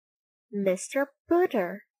Mr.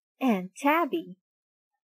 Pooter and Tabby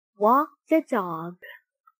walk the dog.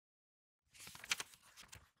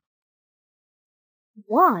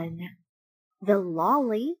 1. The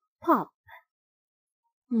Lollipop.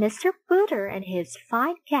 Mr. Pooter and his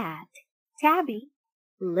fine cat, Tabby,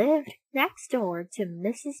 lived next door to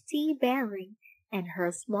Mrs. T. Berry and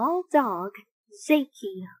her small dog,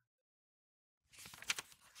 Zaki.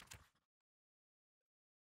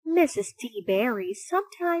 Mrs. T. Berry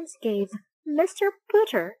sometimes gave Mr.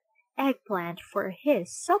 Pooter eggplant for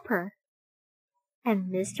his supper,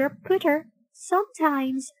 and Mr. Pooter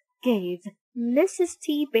sometimes gave Mrs.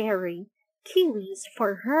 T. Berry kiwis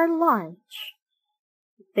for her lunch.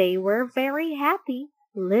 They were very happy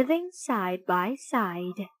living side by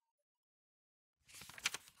side.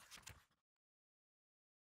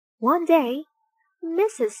 One day,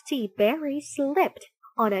 Mrs. T. Berry slipped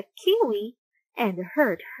on a kiwi and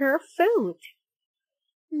hurt her foot.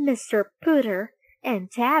 Mr. Pooter and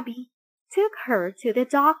Tabby took her to the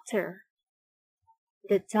doctor.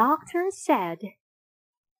 The doctor said,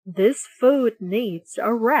 "This foot needs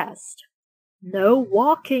a rest. No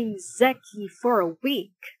walking Zeki for a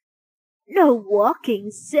week." "No walking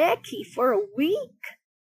Zeki for a week?"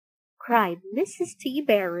 cried Mrs. T.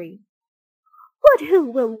 Berry. "But who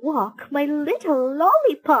will walk my little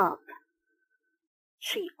lollipop?"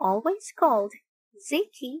 She always called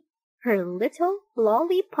Zeki her little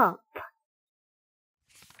lollipop.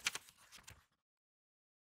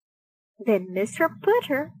 Then Mr.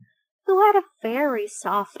 Pooter, who had a very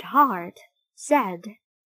soft heart, said,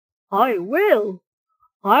 I will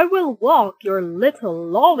walk your little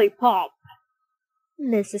lollipop."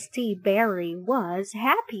 Mrs. T. Berry was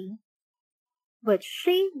happy, but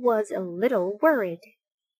she was a little worried.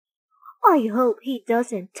 "I hope he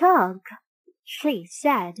doesn't tug," she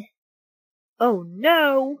said. "Oh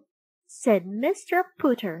no," said Mr.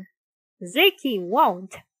 Pooter. "Zeki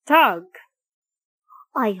won't tug."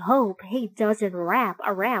 "I hope he doesn't wrap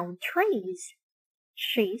around trees,"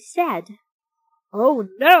 she said. "Oh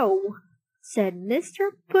no," said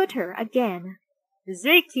Mr. Pooter again.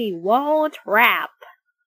 "Zeki won't wrap."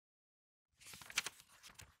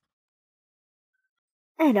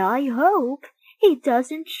 "And I hope he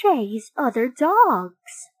doesn't chase other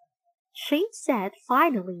dogs," she said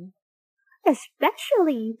finally,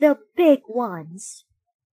 "especially the big ones."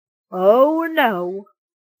 "Oh no,"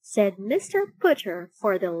 said Mr. Pooter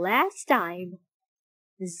for the last time.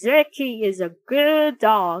 "Zeki is a good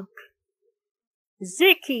dog.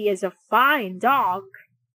 Zeki is a fine dog."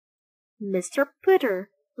 Mr. Pooter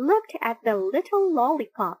looked at the little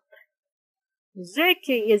lollipop.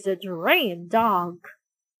 "Zeki is a dream dog,"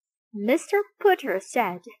 Mr. Pooter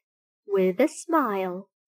said with a smile.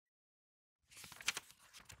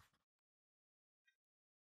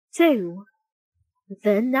 2.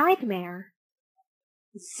 The Nightmare.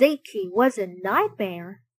 Zeki was a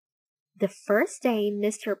nightmare. The first day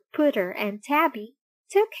Mr. Pooter and Tabby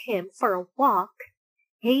took him for a walk,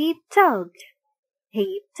 he tugged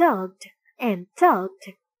and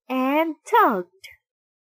tugged and tugged.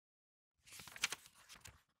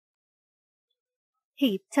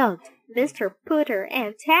 He tugged Mr. Pooter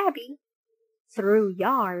and Tabby through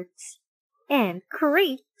yards and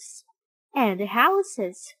creeks and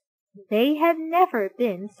houses they had never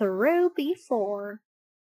been through before.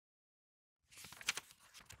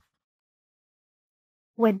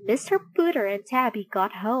 When Mr. Pooter and Tabby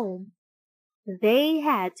got home, they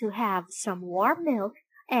had to have some warm milk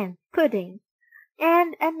and pudding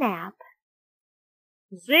and a nap.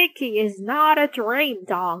 "Zeki is not a dream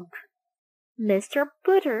dog," Mr.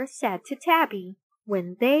 Pooter said to Tabby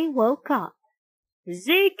when they woke up.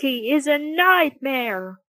 "Zeki is a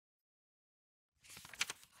nightmare."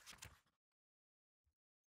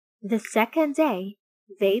 The second day,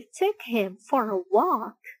 they took him for a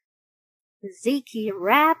walk. Zeki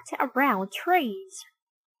wrapped around trees.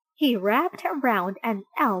 He wrapped around an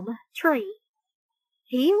elm tree.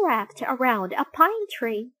 He wrapped around a pine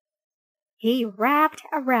tree. He wrapped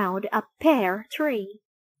around a pear tree.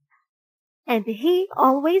 And he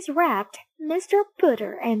always wrapped Mr.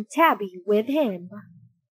 Pooter and Tabby with him.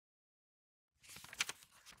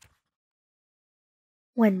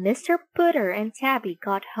 When Mr. Pooter and Tabby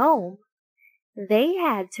got home, they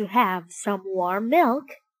had to have some warm milk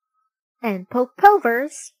and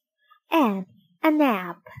popovers and a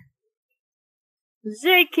nap.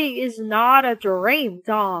 "Zeki is not a dream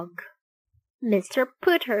dog," Mr.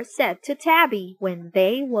 Pooter said to Tabby when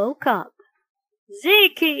they woke up.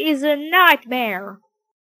 "Zeki is a nightmare."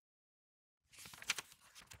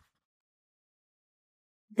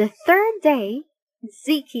 The third day,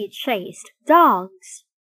 Zeki chased dogs.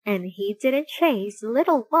 And he didn't chase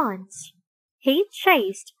little ones. He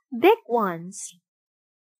chased big ones.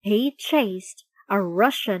 He chased a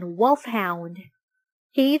Russian wolfhound.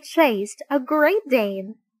 He chased a Great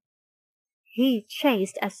Dane. He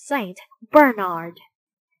chased a Saint Bernard.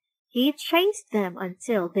 He chased them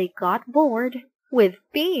until they got bored with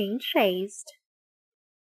being chased.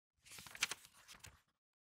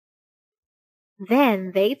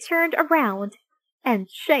 Then they turned around and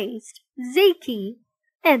chased Zeke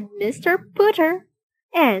and Mr. Putter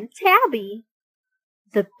and Tabby.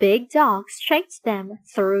 The big dogs chased them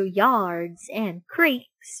through yards and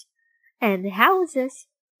creeks and houses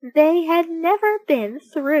they had never been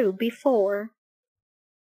through before.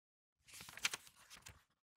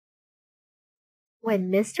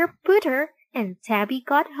 When Mr. Putter and Tabby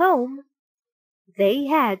got home, they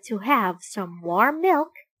had to have some warm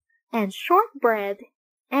milk and shortbread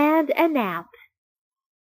and a nap.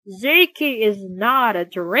 "Zeke is not a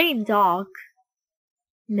dream dog,"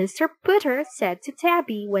 Mr. Putter said to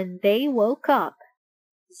Tabby when they woke up.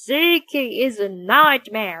 "Zeke is a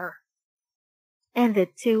nightmare." And the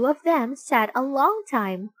two of them sat a long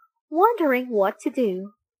time wondering what to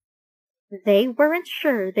do. They weren't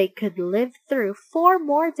sure they could live through 4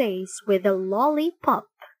 more days with a lollipop.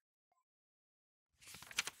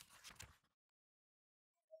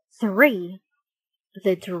 3.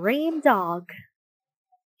 The Dream Dog.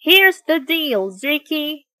 "Here's the deal,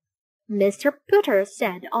 Zeke," Mr. Putter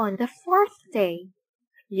said on the 4th day.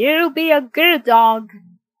 "You be a good dog,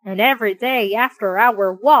 and every day after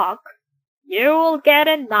our walk, you'll get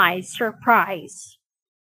a nice surprise."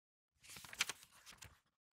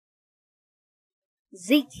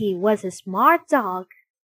 Zeke was a smart dog.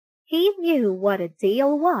 He knew what a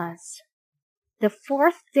deal was. The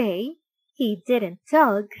 4th day, he didn't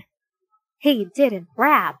tug, he didn't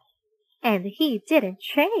rap, and he didn't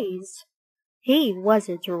chase. He was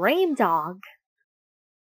a dream dog.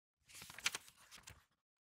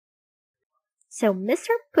 So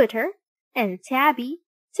Mr. Putter and Tabby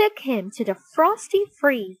took him to the frosty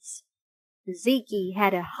freeze. Zeke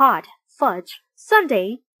had a hot fudge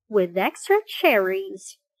sundae with extra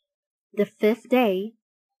cherries. The 5th day,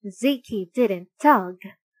 Zeke didn't tug,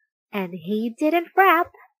 and he didn't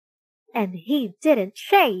rap, and he didn't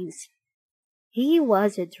chase. He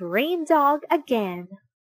was a dream dog again.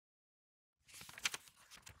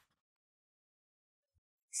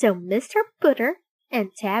 So Mr. Putter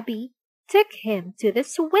and Tabby took him to the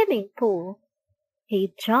swimming pool.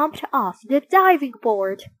 He jumped off the diving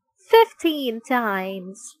board 15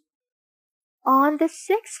 times. On the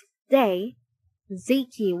 6th day,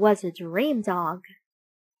 Zeke was a dream dog,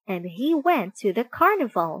 and he went to the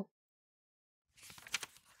carnival.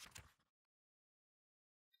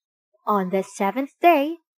 On the 7th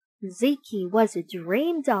day, Zeke was a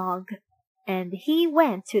dream dog, and he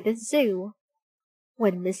went to the zoo.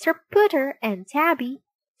 When Mr. Putter and Tabby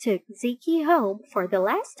took Zeke home for the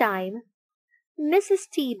last time, Mrs.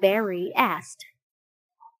 T. Berry asked,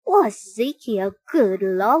 "Was Zeke a good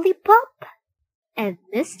lollipop?" And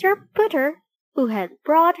Mr. Putter, who had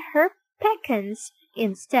brought her pecans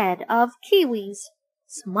instead of kiwis,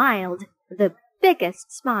 smiled the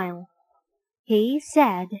biggest smile. He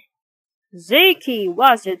said, "Zeke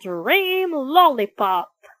was a dream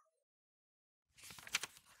lollipop."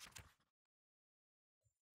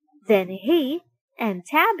 Then he and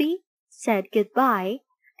Tabby said goodbye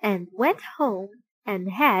and went home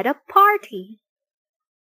and had a party.